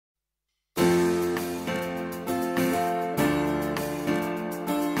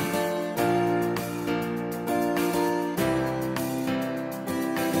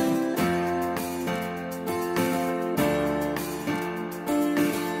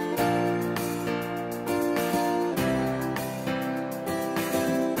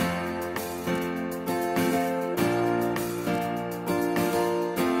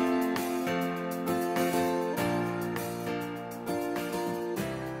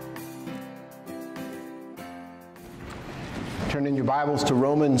Turn in your Bibles to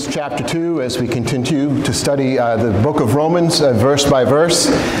Romans chapter 2 as we continue to study the book of Romans verse by verse.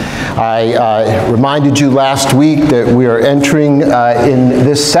 I reminded you last week that we are entering in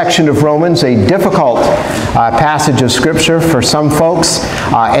this section of Romans a difficult passage of Scripture for some folks,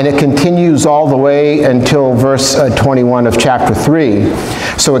 and it continues all the way until verse 21 of chapter 3.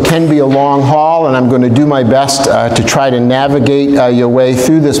 So it can be a long haul, and I'm going to do my best to try to navigate your way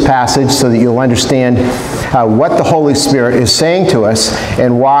through this passage so that you'll understand what the Holy Spirit is saying to us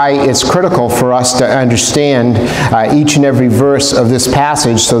and why it's critical for us to understand each and every verse of this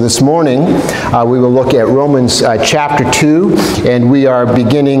passage. So this morning we will look at Romans chapter 2, and we are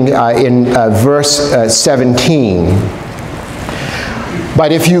beginning in verse 17.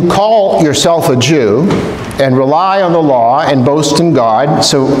 But if you call yourself a Jew and rely on the law and boast in God.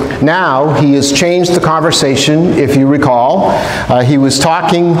 So now he has changed the conversation, if you recall. He was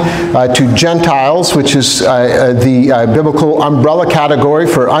talking to Gentiles, which is the biblical umbrella category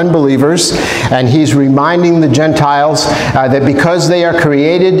for unbelievers, and he's reminding the Gentiles that because they are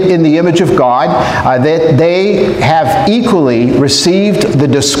created in the image of God, that they have equally received the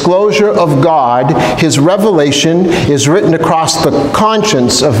disclosure of God. His revelation is written across the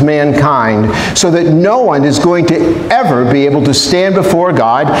conscience of mankind, so that no one is going to ever be able to stand before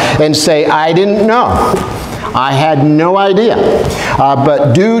God and say, I didn't know. I had no idea.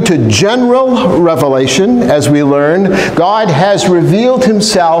 But due to general revelation, as we learn, God has revealed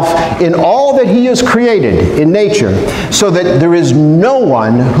himself in all that he has created in nature, so that there is no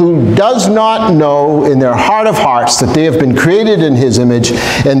one who does not know in their heart of hearts that they have been created in his image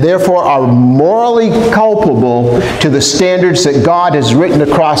and therefore are morally culpable to the standards that God has written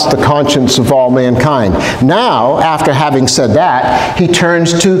across the conscience of all mankind. Now, after having said that, he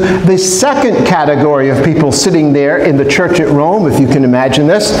turns to the second category of people sitting there in the church at Rome, if you can imagine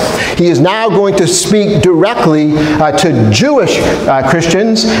this. He is now going to speak directly to Jewish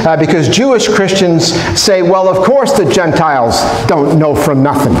Christians, because Jewish Christians say, well, of course the Gentiles don't know from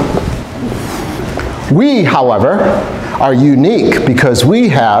nothing. We, however, are unique because we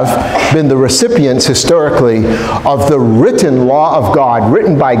have been the recipients historically of the written law of God,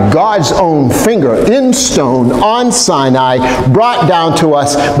 written by God's own finger in stone on Sinai, brought down to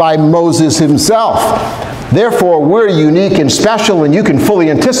us by Moses himself. Therefore, we're unique and special, and you can fully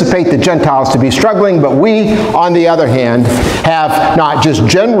anticipate the Gentiles to be struggling, but we, on the other hand, have not just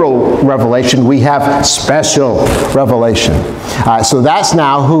general revelation, we have special revelation. So that's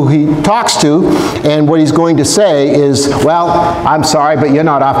now who he talks to, and what he's going to say is, well, I'm sorry, but you're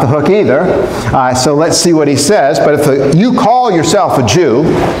not off the hook either. So let's see what he says. But if you call yourself a Jew,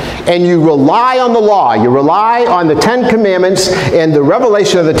 and you rely on the law, you rely on the Ten Commandments and the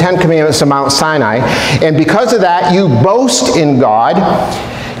revelation of the Ten Commandments of Mount Sinai, and because of that you boast in God,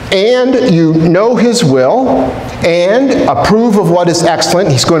 and you know his will, and approve of what is excellent.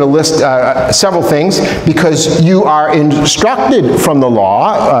 He's going to list several things, because you are instructed from the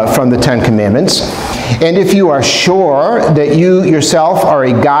law, from the Ten Commandments. And if you are sure that you yourself are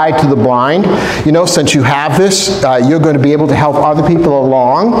a guide to the blind, you know, since you have this, you're going to be able to help other people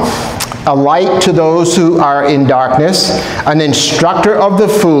along. A light to those who are in darkness, an instructor of the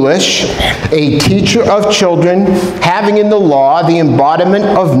foolish, a teacher of children, having in the law the embodiment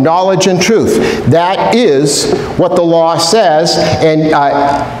of knowledge and truth. That is what the law says, and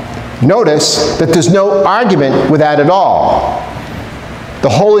notice that there's no argument with that at all. The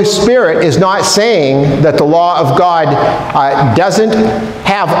Holy Spirit is not saying that the law of God doesn't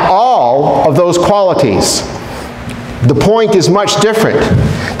have all of those qualities. The point is much different.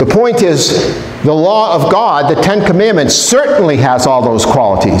 The point is, the law of God, the Ten Commandments, certainly has all those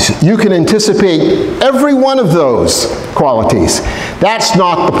qualities. You can anticipate every one of those qualities. That's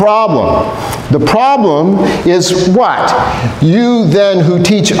not the problem. The problem is what? You then who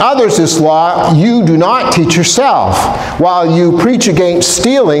teach others this law, you do not teach yourself. While you preach against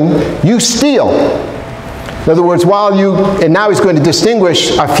stealing, you steal. In other words, and now he's going to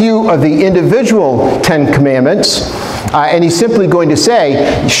distinguish a few of the individual Ten Commandments, and he's simply going to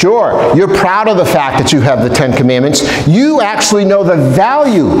say, sure, you're proud of the fact that you have the Ten Commandments. You actually know the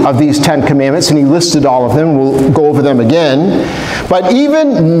value of these Ten Commandments, and he listed all of them. We'll go over them again. But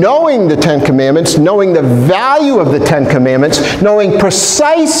even knowing the Ten Commandments, knowing the value of the Ten Commandments, knowing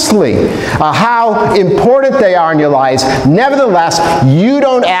precisely how important they are in your lives, nevertheless, you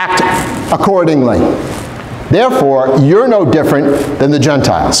don't act accordingly. Therefore, you're no different than the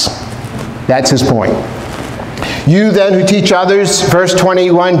Gentiles. That's his point. You then who teach others, verse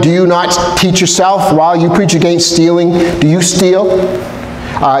 21, do you not teach yourself while you preach against stealing? Do you steal?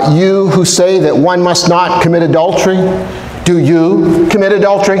 You who say that one must not commit adultery, Do you commit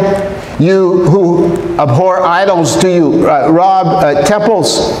adultery? You who abhor idols, do you rob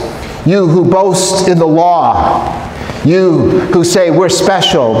temples? You who boast in the law? You who say we're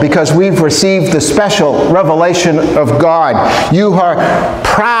special because we've received the special revelation of God. You are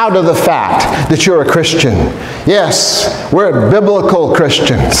proud of the fact that you're a Christian. Yes, we're biblical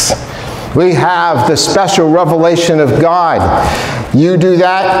Christians. We have the special revelation of God. You do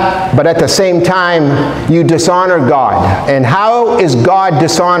that, but at the same time, you dishonor God. And how is God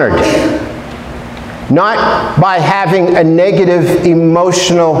dishonored? Not by having a negative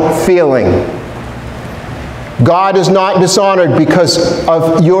emotional feeling. God is not dishonored because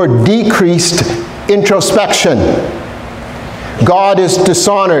of your decreased introspection. God is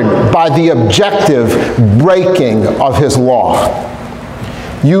dishonored by the objective breaking of His law.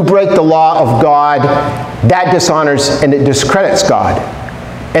 You break the law of God, that dishonors and it discredits God.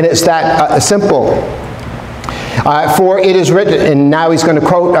 And it's that simple. For it is written, and now he's going to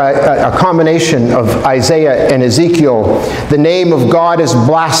quote a combination of Isaiah and Ezekiel, the name of God is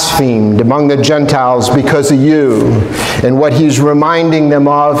blasphemed among the Gentiles because of you. And what he's reminding them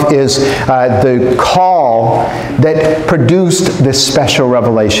of is the call that produced this special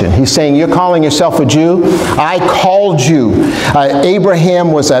revelation. He's saying, you're calling yourself a Jew? I called you.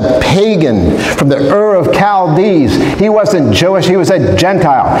 Abraham was a pagan from the Ur of Chaldees. He wasn't Jewish, he was a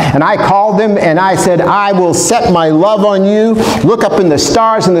Gentile. And I called him and I said, I will set my love on you. Look up in the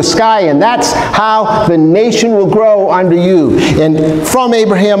stars in the sky, and that's how the nation will grow under you. And from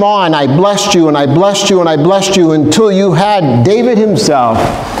Abraham on, I blessed you, and I blessed you, and I blessed you until you had David himself.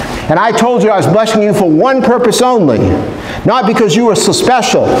 And I told you I was blessing you for one purpose only. Not because you were so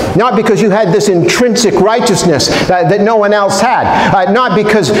special. Not because you had this intrinsic righteousness that no one else had. Not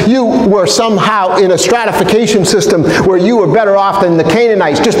because you were somehow in a stratification system where you were better off than the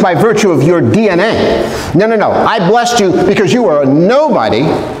Canaanites just by virtue of your DNA. No, no, no. I blessed you because you were a nobody.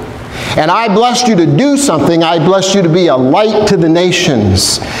 And I blessed you to do something. I blessed you to be a light to the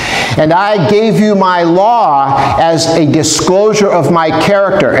nations. And I gave you my law as a disclosure of my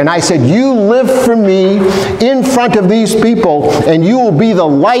character. And I said, you live for me in front of these people, and you will be the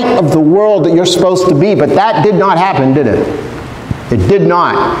light of the world that you're supposed to be. But that did not happen, did it? It did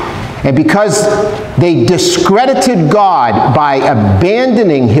not. And because they discredited God by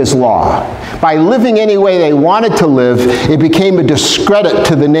abandoning His law, by living any way they wanted to live, it became a discredit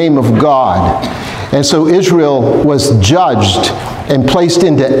to the name of God. And so Israel was judged and placed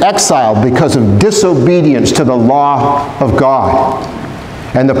into exile because of disobedience to the law of God.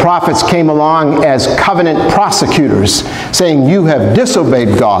 And the prophets came along as covenant prosecutors, saying, you have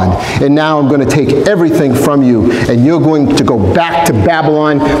disobeyed God, and now I'm going to take everything from you, and you're going to go back to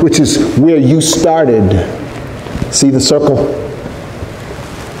Babylon, which is where you started. See the circle?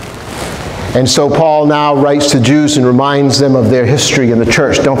 And so Paul now writes to Jews and reminds them of their history in the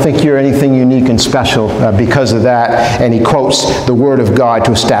church. Don't think you're anything unique and special because of that. And he quotes the word of God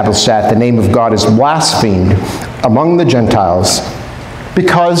to establish that. The name of God is blasphemed among the Gentiles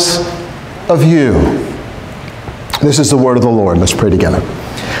because of you. This is the word of the Lord. Let's pray together.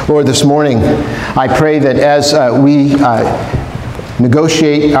 Lord, this morning I pray that as we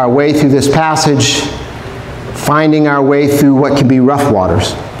negotiate our way through this passage, finding our way through what can be rough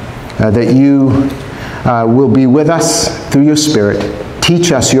waters, that you will be with us through your Spirit.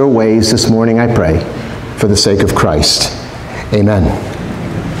 Teach us your ways this morning, I pray, for the sake of Christ. Amen.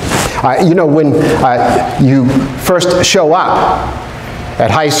 You know, when you first show up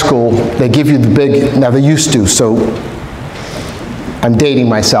at high school, they give you the big, now they used to, so I'm dating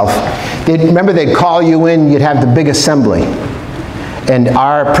myself. Remember they'd call you in, you'd have the big assembly. And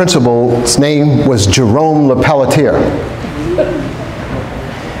our principal's name was Jerome LePelletier.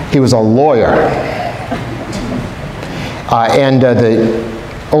 He was a lawyer. And the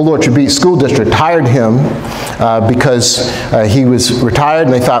Old Orchard Beach School District hired him because he was retired,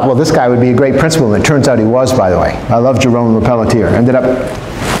 and they thought, well, this guy would be a great principal. And it turns out he was, by the way. I love Jerome LePelletier. Ended up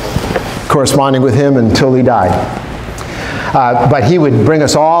corresponding with him until he died. But he would bring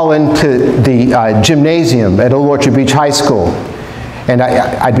us all into the gymnasium at Old Orchard Beach High School. And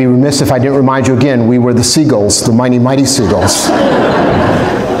I'd be remiss if I didn't remind you again, we were the Seagulls, the mighty, mighty Seagulls.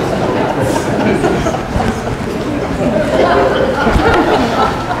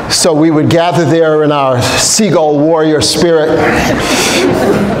 So we would gather there in our seagull warrior spirit,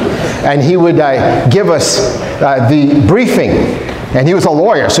 and he would give us the briefing. And he was a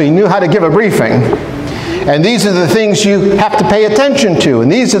lawyer, so he knew how to give a briefing. And these are the things you have to pay attention to,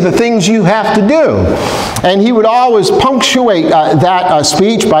 and these are the things you have to do. And he would always punctuate that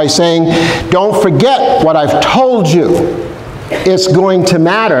speech by saying, don't forget what I've told you. it's going to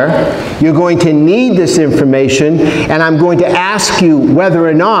matter. You're going to need this information, and I'm going to ask you whether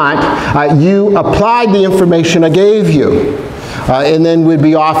or not you applied the information I gave you. And then we'd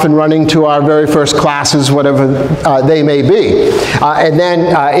be off and running to our very first classes, whatever they may be. And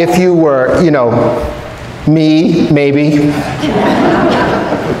then if you were, me, maybe,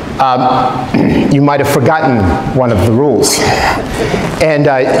 you might have forgotten one of the rules.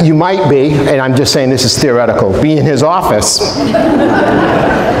 And you might be, and I'm just saying this is theoretical, be in his office,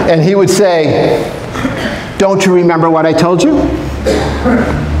 and he would say, "Don't you remember what I told you?"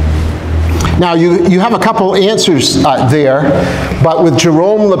 Now, you have a couple answers there, but with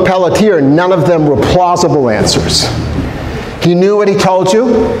Jerome Le Pelletier, none of them were plausible answers. He knew what he told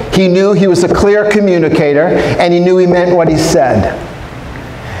you, he knew he was a clear communicator, and he knew he meant what he said.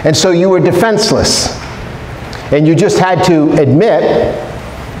 And so you were defenseless. And you just had to admit,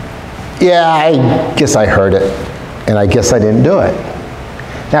 yeah, I guess I heard it, and I guess I didn't do it.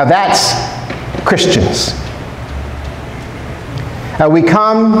 Now that's Christians. We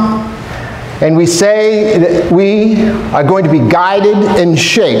come and we say that we are going to be guided and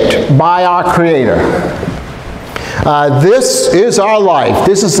shaped by our Creator. This is our life.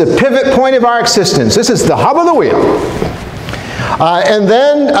 This is the pivot point of our existence. This is the hub of the wheel. And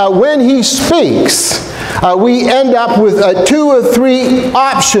then when He speaks, we end up with 2 or 3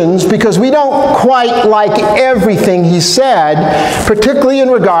 options because we don't quite like everything He said, particularly in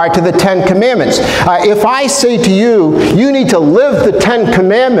regard to the 10 Commandments. If I say to you, you need to live the 10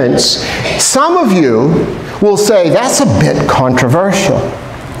 Commandments, some of you will say, that's a bit controversial.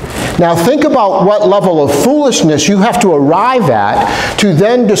 Now think about what level of foolishness you have to arrive at to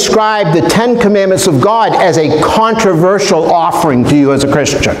then describe the 10 Commandments of God as a controversial offering to you as a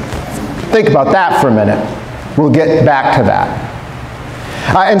Christian. Think about that for a minute. We'll get back to that.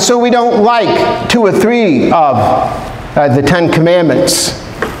 And so we don't like 2 or 3 of the 10 Commandments.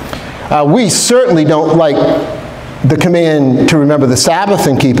 We certainly don't like the command to remember the Sabbath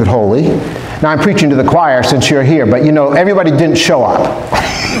and keep it holy. Now I'm preaching to the choir since you're here, but everybody didn't show up.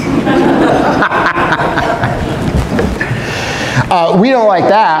 We don't like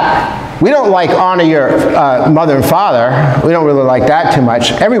that. We don't like honor your mother and father. We don't really like that too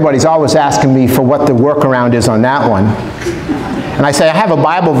much. Everybody's always asking me for what the workaround is on that one. And I say, I have a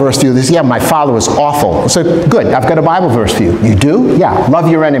Bible verse for you. They say, yeah, my father was awful. So good, I've got a Bible verse for you. You do? Yeah, love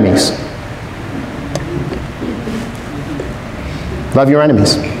your enemies. Love your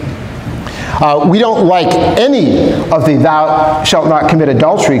enemies. We don't like any of the thou shalt not commit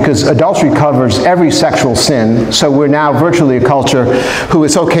adultery because adultery covers every sexual sin. So we're now virtually a culture who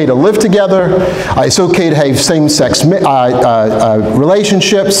it's okay to live together. It's okay to have same-sex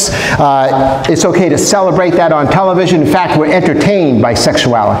relationships. It's okay to celebrate that on television. In fact, we're entertained by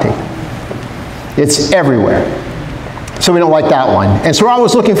sexuality. It's everywhere. So we don't like that one. And so we're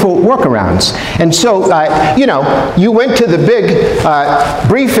always looking for workarounds. And so, you went to the big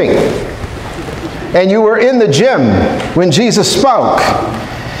briefing. And you were in the gym when Jesus spoke.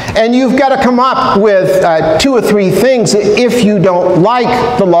 And you've got to come up with 2 or 3 things if you don't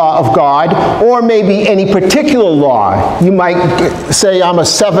like the law of God, or maybe any particular law. You might say, I'm a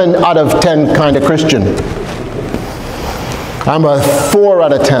 7 out of 10 kind of Christian. I'm a 4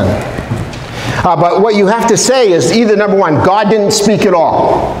 out of 10. But what you have to say is either, number 1, God didn't speak at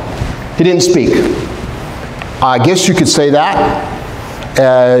all. He didn't speak. I guess you could say that.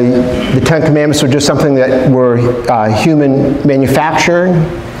 The 10 Commandments were just something that were human manufactured,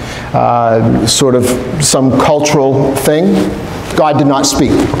 sort of some cultural thing. God did not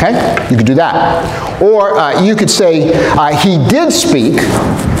speak, okay? You could do that. Or you could say He did speak,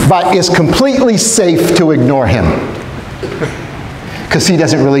 but it's completely safe to ignore Him. Because He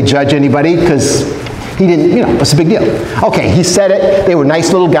doesn't really judge anybody, because He didn't, what's the big deal? Okay, He said it, they were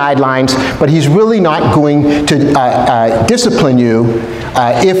nice little guidelines, but He's really not going to discipline you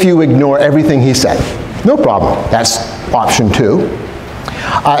if you ignore everything He said. No problem. That's option 2.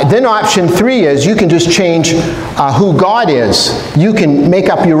 Then option 3 is you can just change who God is. You can make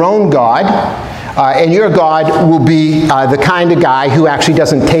up your own God, and your God will be the kind of guy who actually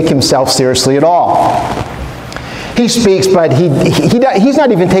doesn't take himself seriously at all. He speaks, but he's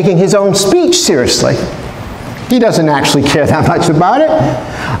not even taking his own speech seriously. He doesn't actually care that much about it.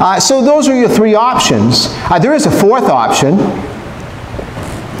 So those are your 3 options. There is a 4th option.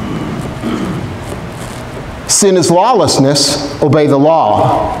 Sin is lawlessness, obey the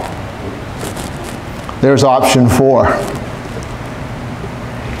law. There's option 4.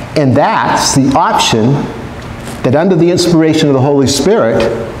 And that's the option that under the inspiration of the Holy Spirit,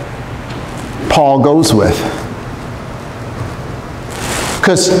 Paul goes with.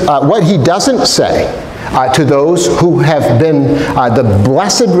 Because what he doesn't say, to those who have been the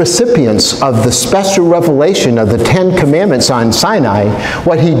blessed recipients of the special revelation of the 10 Commandments on Sinai,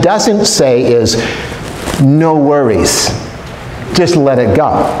 what he doesn't say is, no worries, just let it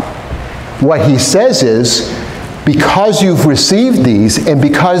go. What he says is, because you've received these, and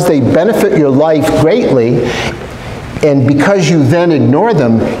because they benefit your life greatly, and because you then ignore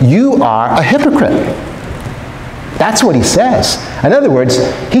them, you are a hypocrite. That's what he says. In other words,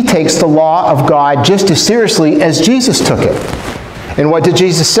 he takes the law of God just as seriously as Jesus took it. And what did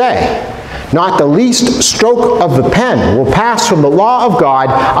Jesus say? Not the least stroke of the pen will pass from the law of God.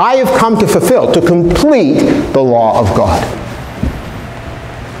 I have come to fulfill, to complete the law of God.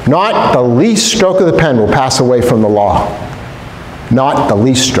 Not the least stroke of the pen will pass away from the law. Not the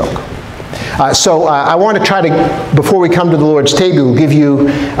least stroke. So I want to try to, before we come to the Lord's table, give you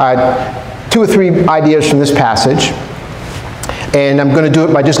 2 or 3 ideas from this passage. And I'm going to do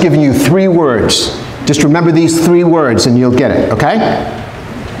it by just giving you 3 words. Just remember these 3 words and you'll get it, okay?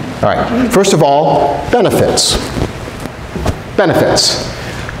 All right. First of all, benefits. Benefits.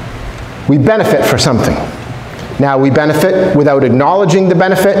 We benefit for something. Now, we benefit without acknowledging the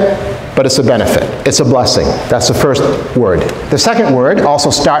benefit, but it's a benefit. It's a blessing. That's the first word. The second word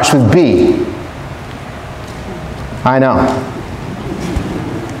also starts with B. I know.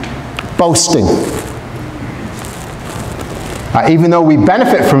 Boasting. Even though we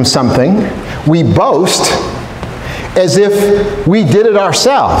benefit from something, we boast as if we did it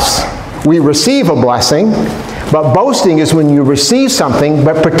ourselves. We receive a blessing, but boasting is when you receive something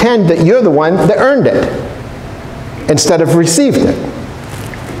but pretend that you're the one that earned it instead of received it.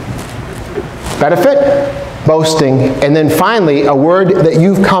 Benefit, boasting, and then finally a word that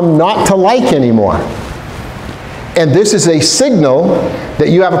you've come not to like anymore. And this is a signal that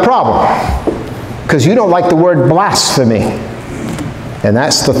you have a problem, because you don't like the word blasphemy. And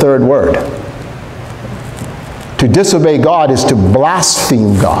that's the third word. To disobey God is to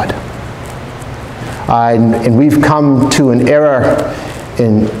blaspheme God. And we've come to an era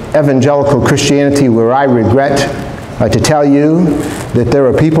in evangelical Christianity where I regret to tell you that there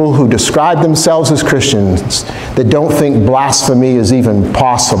are people who describe themselves as Christians that don't think blasphemy is even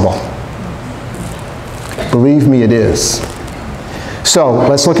possible. Believe me, it is. So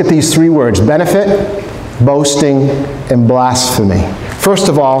let's look at these 3 words: benefit, boasting, and blasphemy. First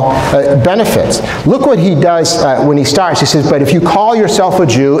of all, benefits. Look what he does when he starts. He says, but if you call yourself a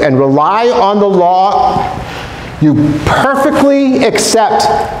Jew and rely on the law, you perfectly accept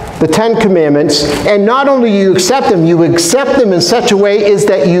the 10 Commandments, and not only you accept them in such a way is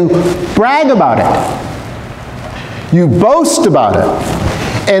that you brag about it. You boast about it.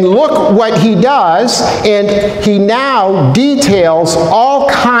 And look what he does, and he now details all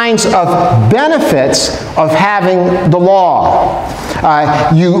kinds of benefits of having the law.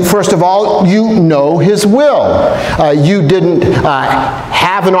 First of all, you know his will. You didn't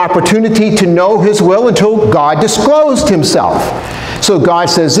have an opportunity to know his will until God disclosed himself. So God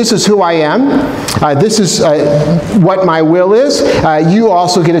says, this is who I am. This is what my will is. You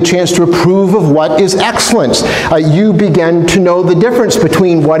also get a chance to approve of what is excellence. You begin to know the difference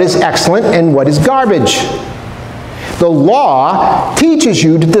between what is excellent and what is garbage. The law teaches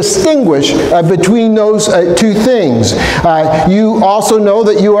you to distinguish between those 2 things. You also know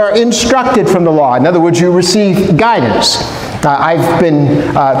that you are instructed from the law. In other words, you receive guidance. I've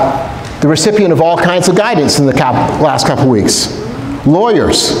been the recipient of all kinds of guidance in the last couple of weeks.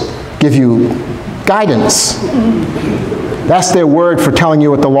 Lawyers give you guidance. That's their word for telling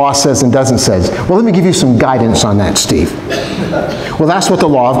you what the law says and doesn't say. Well, let me give you some guidance on that, Steve. Well, that's what the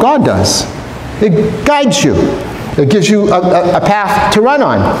law of God does. It guides you. It gives you a path to run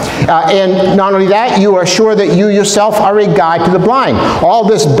on. And not only that, you are sure that you yourself are a guide to the blind. All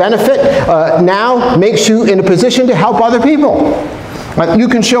this benefit now makes you in a position to help other people. You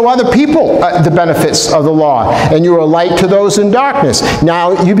can show other people the benefits of the law, and you are a light to those in darkness.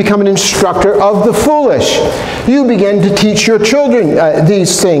 Now you become an instructor of the foolish. You begin to teach your children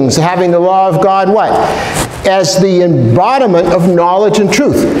these things, having the law of God what? As the embodiment of knowledge and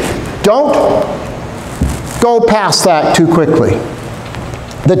truth. Don't go past that too quickly.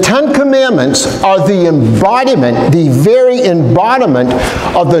 The 10 Commandments are the embodiment, the very embodiment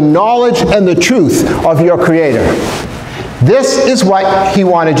of the knowledge and the truth of your Creator. This is what he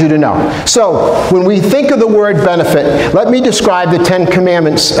wanted you to know. So, when we think of the word benefit, let me describe the 10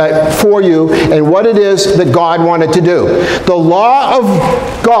 Commandments for you and what it is that God wanted to do. The law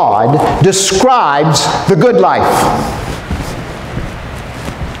of God describes the good life.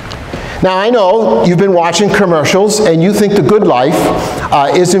 Now, I know you've been watching commercials and you think the good life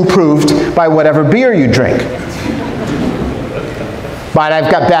is improved by whatever beer you drink. But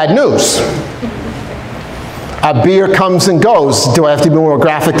I've got bad news. A beer comes and goes. Do I have to be more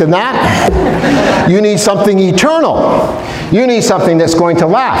graphic than that? You need something eternal. You need something that's going to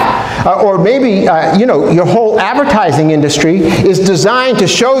last. Or maybe, your whole advertising industry is designed to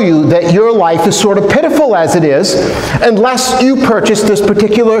show you that your life is sort of pitiful as it is unless you purchase this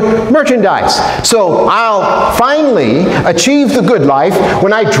particular merchandise. So I'll finally achieve the good life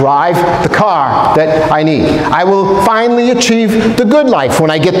when I drive the car that I need. I will finally achieve the good life when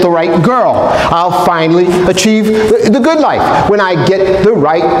I get the right girl. I'll finally achieve the good life when I get the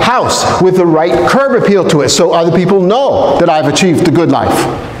right house with the right curb appeal to it, so other people know that I've achieved the good life.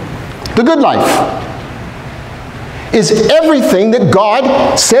 The good life is everything that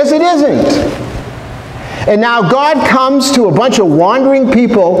God says it isn't. And now God comes to a bunch of wandering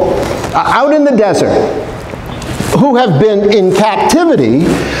people out in the desert who have been in captivity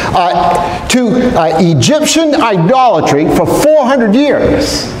to Egyptian idolatry for 400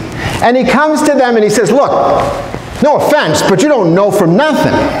 years. And he comes to them and he says, look, no offense, but you don't know from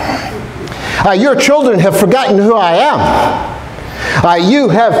nothing. Your children have forgotten who I am. You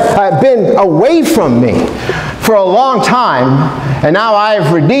have been away from me for a long time, and now I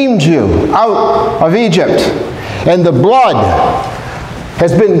have redeemed you out of Egypt. And the blood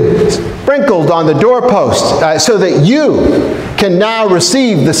has been sprinkled on the doorpost so that you can now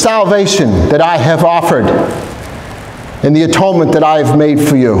receive the salvation that I have offered and the atonement that I have made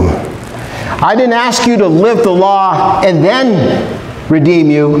for you. I didn't ask you to live the law and then redeem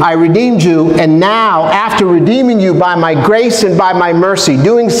you. I redeemed you, and now, after redeeming you by my grace and by my mercy,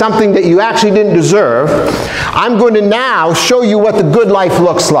 doing something that you actually didn't deserve, I'm going to now show you what the good life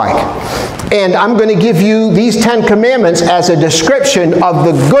looks like. And I'm going to give you these 10 commandments as a description of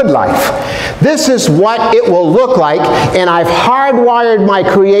the good life. This is what it will look like, and I've hardwired my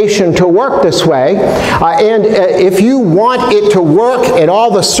creation to work this way. If you want it to work and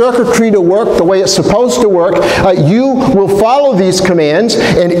all the circuitry to work the way it's supposed to work, you will follow these commands,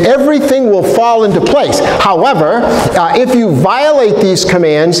 and everything will fall into place. However, if you violate these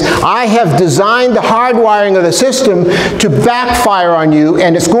commands, I have designed the hardwiring of the system to backfire on you,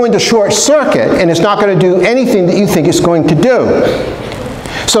 and it's going to short circuit, and it's not going to do anything that you think it's going to do.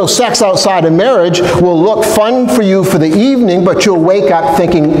 So sex outside of marriage will look fun for you for the evening, but you'll wake up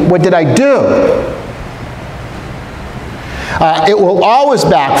thinking, what did I do? It will always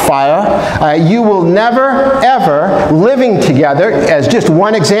backfire. You will never, ever, living together, as just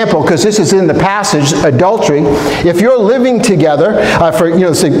one example, because this is in the passage, adultery. If you're living together,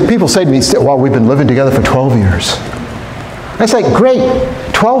 people say to me, well, we've been living together for 12 years. It's like, great,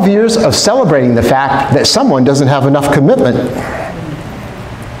 12 years of celebrating the fact that someone doesn't have enough commitment.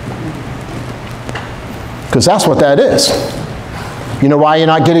 Because that's what that is. You know why you're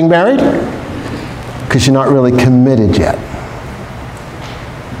not getting married? Because you're not really committed yet.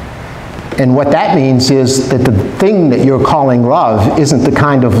 And what that means is that the thing that you're calling love isn't the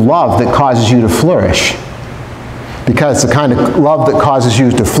kind of love that causes you to flourish. Because the kind of love that causes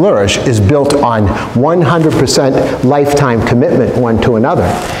you to flourish is built on 100% lifetime commitment one to another.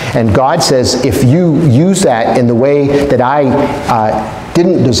 And God says, if you use that in the way that I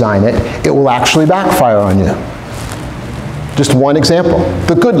didn't design it, it will actually backfire on you. Just one example,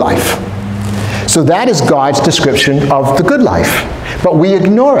 the good life. So that is God's description of the good life. But we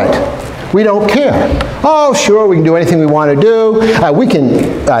ignore it. We don't care. Oh, sure, we can do anything we want to do. We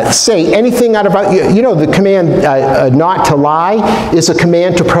can say anything out about you. You know, the command not to lie is a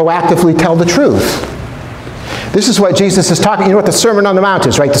command to proactively tell the truth. This is what Jesus is talking. You know what the Sermon on the Mount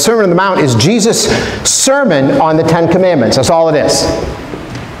is, right? The Sermon on the Mount is Jesus' sermon on the 10 Commandments. That's all it is.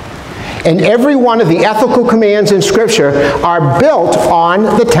 And every one of the ethical commands in Scripture are built on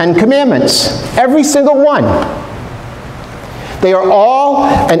the 10 Commandments. Every single one. They are all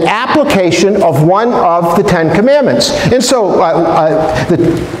an application of one of the 10 Commandments. And so the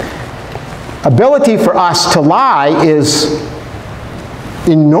ability for us to lie is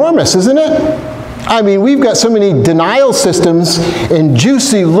enormous, isn't it? I mean, we've got so many denial systems and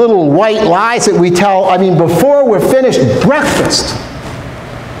juicy little white lies that we tell, before we're finished breakfast.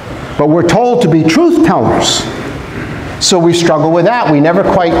 But we're told to be truth tellers. So we struggle with that. We never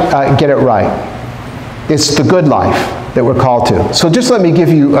quite get it right. It's the good life that we're called to. So just let me give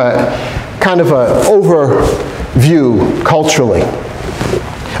you kind of an overview culturally.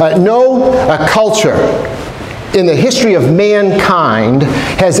 No culture in the history of mankind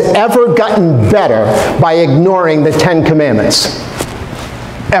has ever gotten better by ignoring the 10 Commandments.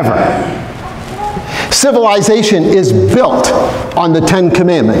 Ever. Civilization is built on the 10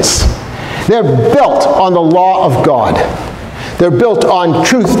 Commandments. They're built on the law of God. They're built on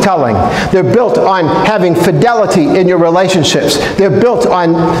truth-telling. They're built on having fidelity in your relationships. They're built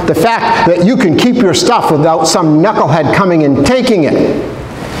on the fact that you can keep your stuff without some knucklehead coming and taking it.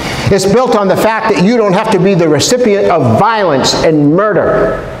 It's built on the fact that you don't have to be the recipient of violence and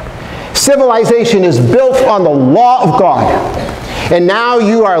murder. Civilization is built on the law of God. And now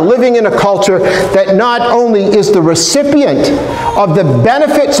you are living in a culture that not only is the recipient of the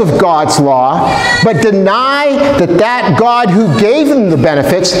benefits of God's law, but deny that that God who gave them the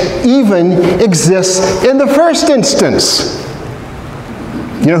benefits even exists in the first instance.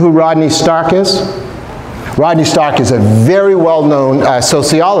 You know who Rodney Stark is? Rodney Stark is a very well-known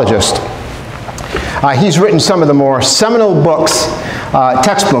sociologist. He's written some of the more seminal books,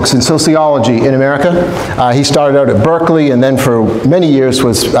 textbooks in sociology in America. He started out at Berkeley and then for many years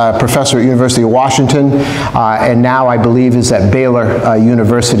was professor at University of Washington, and now I believe is at Baylor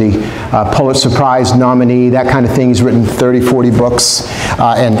University, Pulitzer Prize nominee, that kind of thing. He's written 30, 40 books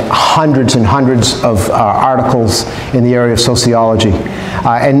and hundreds of articles in the area of sociology.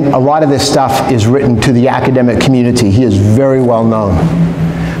 And a lot of this stuff is written to the academic community. He is very well known.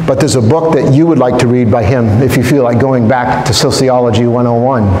 But there's a book that you would like to read by him if you feel like going back to Sociology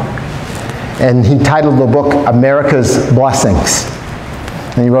 101. And he titled the book America's Blessings.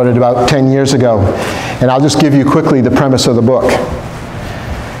 And he wrote it about 10 years ago. And I'll just give you quickly the premise of the book.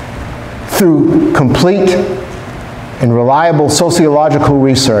 Through complete and reliable sociological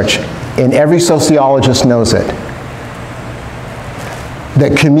research, and every sociologist knows it,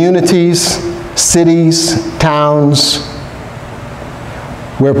 that communities, cities, towns,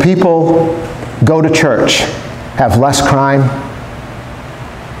 where people go to church have less crime,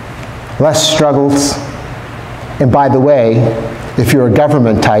 less struggles, and by the way, if you're a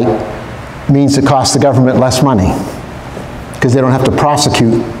government type, means it costs the government less money because they don't have to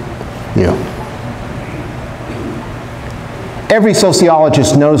prosecute you. Every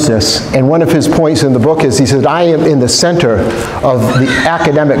sociologist knows this, and one of his points in the book is, he said, I am in the center of the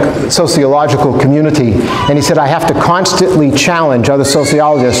academic sociological community, and he said, I have to constantly challenge other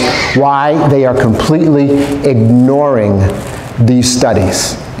sociologists why they are completely ignoring these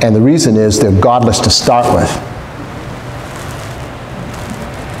studies. And the reason is they're godless to start with.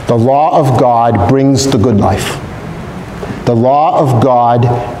 The law of God brings the good life. The law of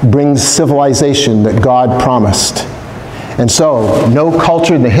God brings civilization that God promised. And so, no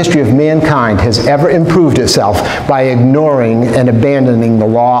culture in the history of mankind has ever improved itself by ignoring and abandoning the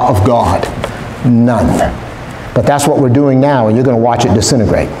law of God. None. But that's what we're doing now, and you're going to watch it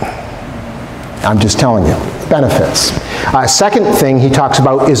disintegrate. I'm just telling you. Benefits. Second thing he talks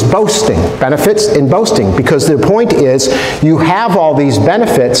about is boasting. Benefits in boasting. Because the point is, you have all these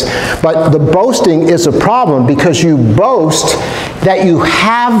benefits, but the boasting is a problem because you boast that you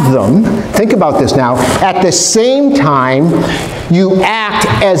have them. Think about this now. At the same time, you act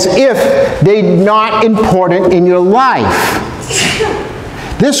as if they're not important in your life.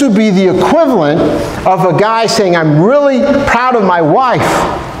 This would be the equivalent of a guy saying, I'm really proud of my wife.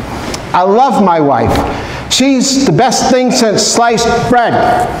 I love my wife. She's the best thing since sliced bread.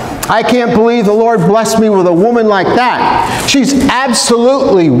 I can't believe the Lord blessed me with a woman like that. She's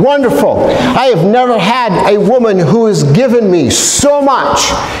absolutely wonderful. I have never had a woman who has given me so much,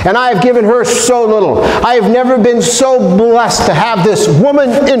 and I have given her so little. I have never been so blessed to have this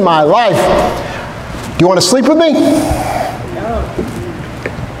woman in my life. Do you want to sleep with me?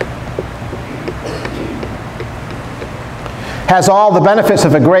 Has all the benefits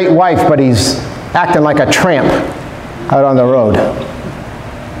of a great wife, but he's acting like a tramp out on the road.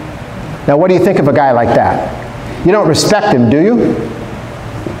 Now, what do you think of a guy like that? You don't respect him, do you?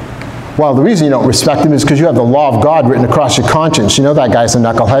 Well, the reason you don't respect him is because you have the law of God written across your conscience. You know that guy's a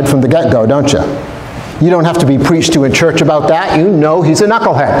knucklehead from the get-go, don't you? You don't have to be preached to in church about that. You know he's a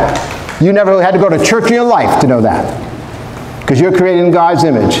knucklehead. You never had to go to church in your life to know that, because you're created in God's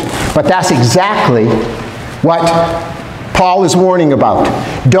image. But that's exactly what Paul is warning about.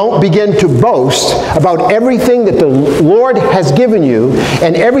 Don't begin to boast about everything that the Lord has given you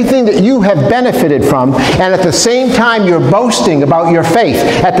and everything that you have benefited from, and at the same time you're boasting about your faith.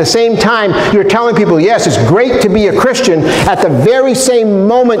 At the same time you're telling people, yes, it's great to be a Christian. At the very same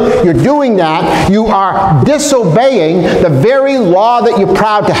moment you're doing that, you are disobeying the very law that you're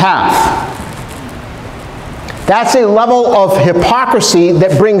proud to have. That's a level of hypocrisy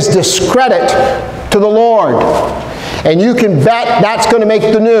that brings discredit to the Lord. And you can bet that's going to make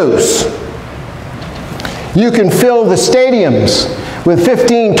the news. You can fill the stadiums with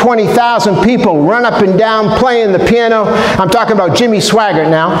 15, 20,000 people run up and down playing the piano. I'm talking about Jimmy Swaggart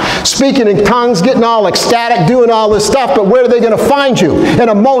now. Speaking in tongues, getting all ecstatic, doing all this stuff, but where are they going to find you? In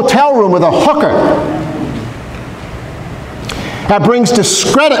a motel room with a hooker. That brings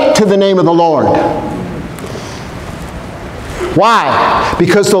discredit to the name of the Lord. Why?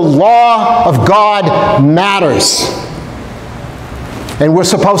 Because the law of God matters. And we're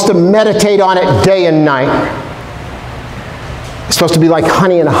supposed to meditate on it day and night. It's supposed to be like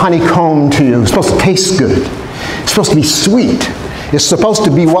honey in a honeycomb to you. It's supposed to taste good. It's supposed to be sweet. It's supposed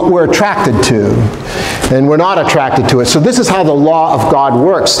to be what we're attracted to. And we're not attracted to it. So this is how the law of God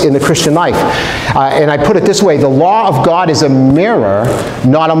works in the Christian life. And I put it this way. The law of God is a mirror,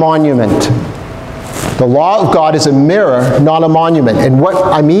 not a monument. The law of God is a mirror, not a monument. And what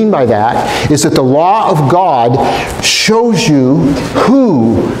I mean by that is that the law of God shows you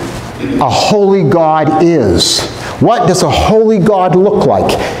who a holy God is. What does a holy God look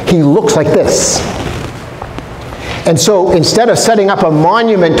like? He looks like this. And so instead of setting up a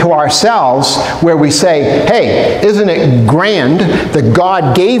monument to ourselves where we say, hey, isn't it grand that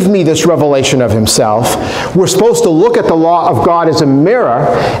God gave me this revelation of himself, we're supposed to look at the law of God as a mirror,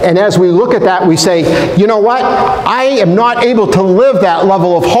 and as we look at that we say, you know what? I am not able to live that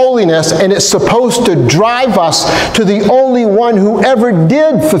level of holiness, and it's supposed to drive us to the only one who ever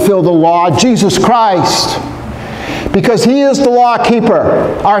did fulfill the law, Jesus Christ. Because he is the law keeper,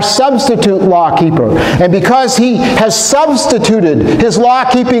 our substitute law keeper. And because he has substituted his law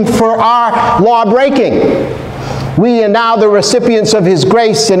keeping for our law breaking, we are now the recipients of his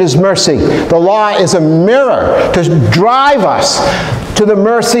grace and his mercy. The law is a mirror to drive us to the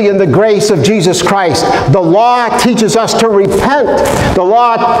mercy and the grace of Jesus Christ. The law teaches us to repent. The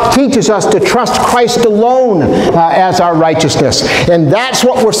law teaches us to trust Christ alone as our righteousness. And that's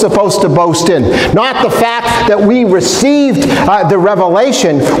what we're supposed to boast in. Not the fact that we received the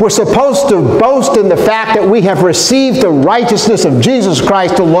revelation. We're supposed to boast in the fact that we have received the righteousness of Jesus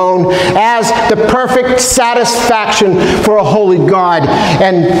Christ alone as the perfect satisfaction for a holy God.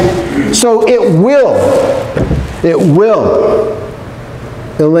 And so it will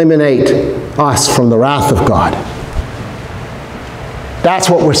eliminate us from the wrath of God. That's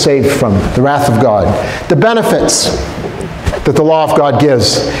what we're saved from, the wrath of God. The benefits that the law of God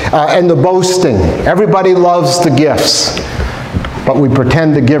gives, and the boasting. Everybody loves the gifts, but we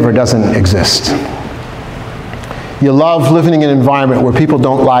pretend the giver doesn't exist. You love living in an environment where people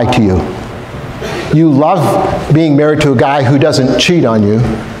don't lie to you. You love being married to a guy who doesn't cheat on you.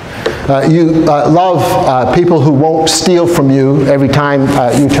 You love people who won't steal from you every time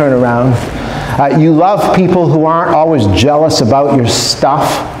you turn around. You love people who aren't always jealous about your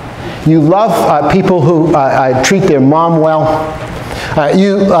stuff. You love people who treat their mom well.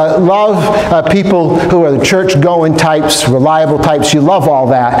 You love people who are the church-going types, reliable types. You love all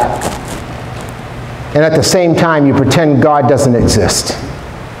that. And at the same time, you pretend God doesn't exist.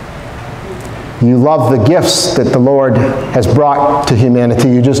 You love the gifts that the Lord has brought to humanity.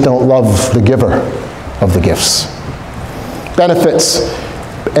 You just don't love the giver of the gifts. Benefits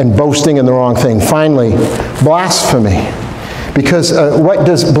and boasting in the wrong thing. Finally, blasphemy. Because what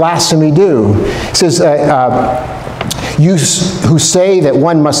does blasphemy do? It says, you who say that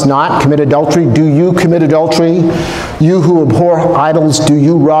one must not commit adultery, do you commit adultery? You who abhor idols, do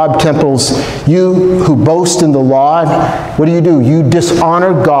you rob temples? You who boast in the law, what do? You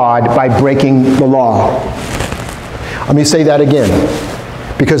dishonor God by breaking the law. Let me say that again,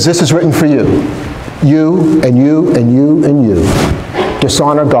 because this is written for you. You and you and you and you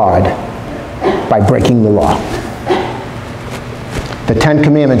dishonor God by breaking the law. The Ten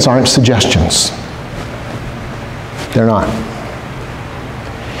Commandments aren't suggestions. They're not.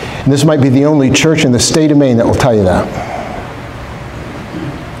 And this might be the only church in the state of Maine that will tell you that.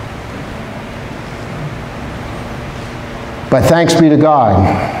 But thanks be to God,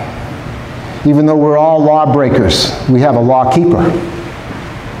 even though we're all lawbreakers, we have a law keeper.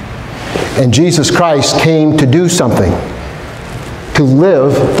 And Jesus Christ came to do something, to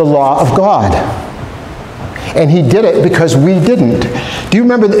live the law of God. And he did it because we didn't. Do you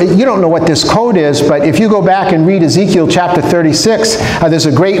remember, you don't know what this code is, but if you go back and read Ezekiel chapter 36, there's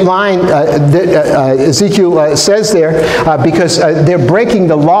a great line that Ezekiel says there, because they're breaking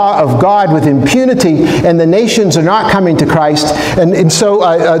the law of God with impunity, and the nations are not coming to Christ. And so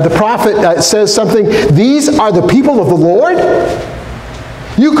the prophet says something, these are the people of the Lord?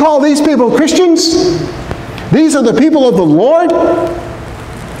 You call these people Christians? These are the people of the Lord?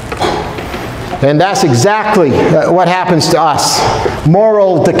 And that's exactly what happens to us.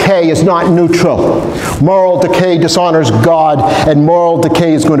 Moral decay is not neutral. Moral decay dishonors God, and moral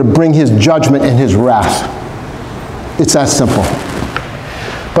decay is going to bring his judgment and his wrath. It's that simple.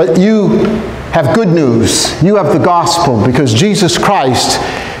 But you have good news. You have the gospel, because Jesus Christ,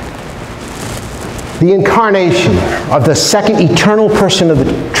 the incarnation of the second eternal person of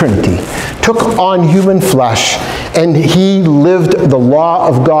the Trinity, took on human flesh And he lived the law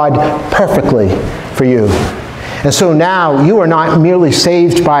of God perfectly for you. And so now you are not merely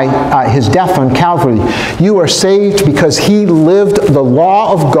saved by his death on Calvary. You are saved because he lived the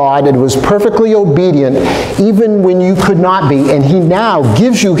law of God and was perfectly obedient even when you could not be. And he now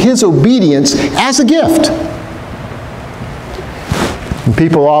gives you his obedience as a gift. And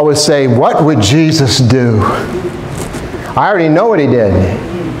people always say, what would Jesus do? I already know what he did.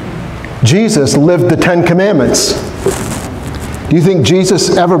 Jesus lived the 10 Commandments. Do you think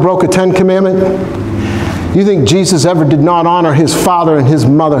Jesus ever broke a 10 Commandment? You think Jesus ever did not honor his father and his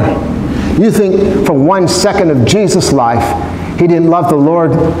mother? You think for 1 second of Jesus' life, he didn't love the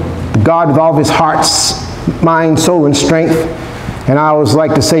Lord God with all of his heart, mind, soul, and strength? And I always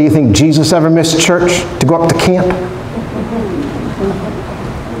like to say, you think Jesus ever missed church to go up to camp?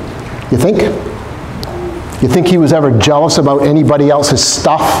 You think? You think he was ever jealous about anybody else's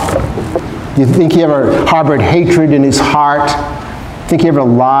stuff? You think he ever harbored hatred in his heart? Think he ever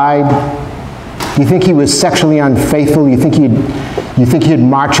lied? You think he was sexually unfaithful? You think he'd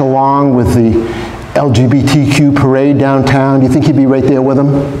march along with the LGBTQ parade downtown? Do you think he'd be right there with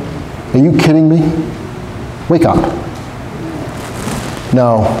them? Are you kidding me? Wake up.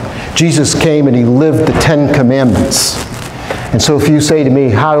 No. Jesus came and he lived the 10 Commandments. And so if you say to me,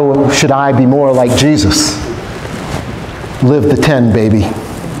 how should I be more like Jesus? Live the 10, baby.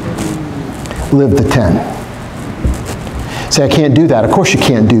 Live the 10. Say, I can't do that. Of course you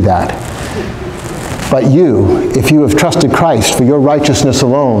can't do that. But you, if you have trusted Christ for your righteousness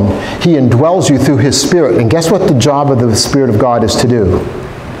alone, he indwells you through his Spirit. And guess what the job of the Spirit of God is to do?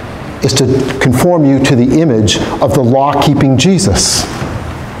 Is to conform you to the image of the law-keeping Jesus.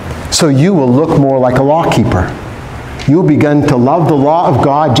 So you will look more like a law-keeper. You'll begin to love the law of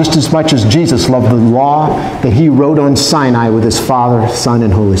God just as much as Jesus loved the law that he wrote on Sinai with his Father, Son,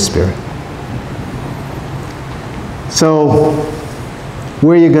 and Holy Spirit. So,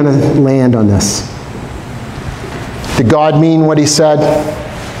 where are you going to land on this? Did God mean what he said?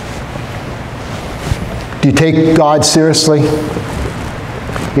 Do you take God seriously?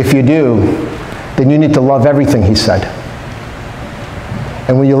 If you do, then you need to love everything he said.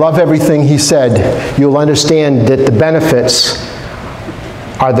 And when you love everything he said, you'll understand that the benefits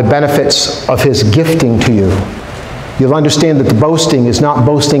are the benefits of his gifting to you. You'll understand that the boasting is not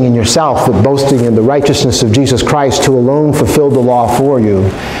boasting in yourself, but boasting in the righteousness of Jesus Christ, who alone fulfilled the law for you.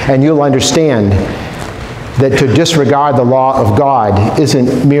 And you'll understand that to disregard the law of God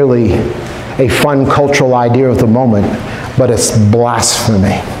isn't merely a fun cultural idea of the moment, but it's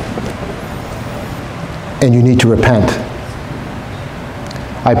blasphemy. And you need to repent.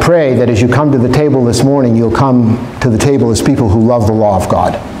 I pray that as you come to the table this morning, you'll come to the table as people who love the law of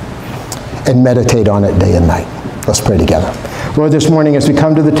God and meditate on it day and night. Let's pray together. Lord, this morning as we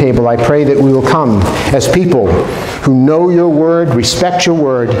come to the table, I pray that we will come as people who know your word, respect your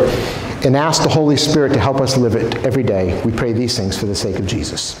word, and ask the Holy Spirit to help us live it every day. We pray these things for the sake of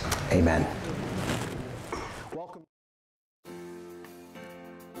Jesus. Amen.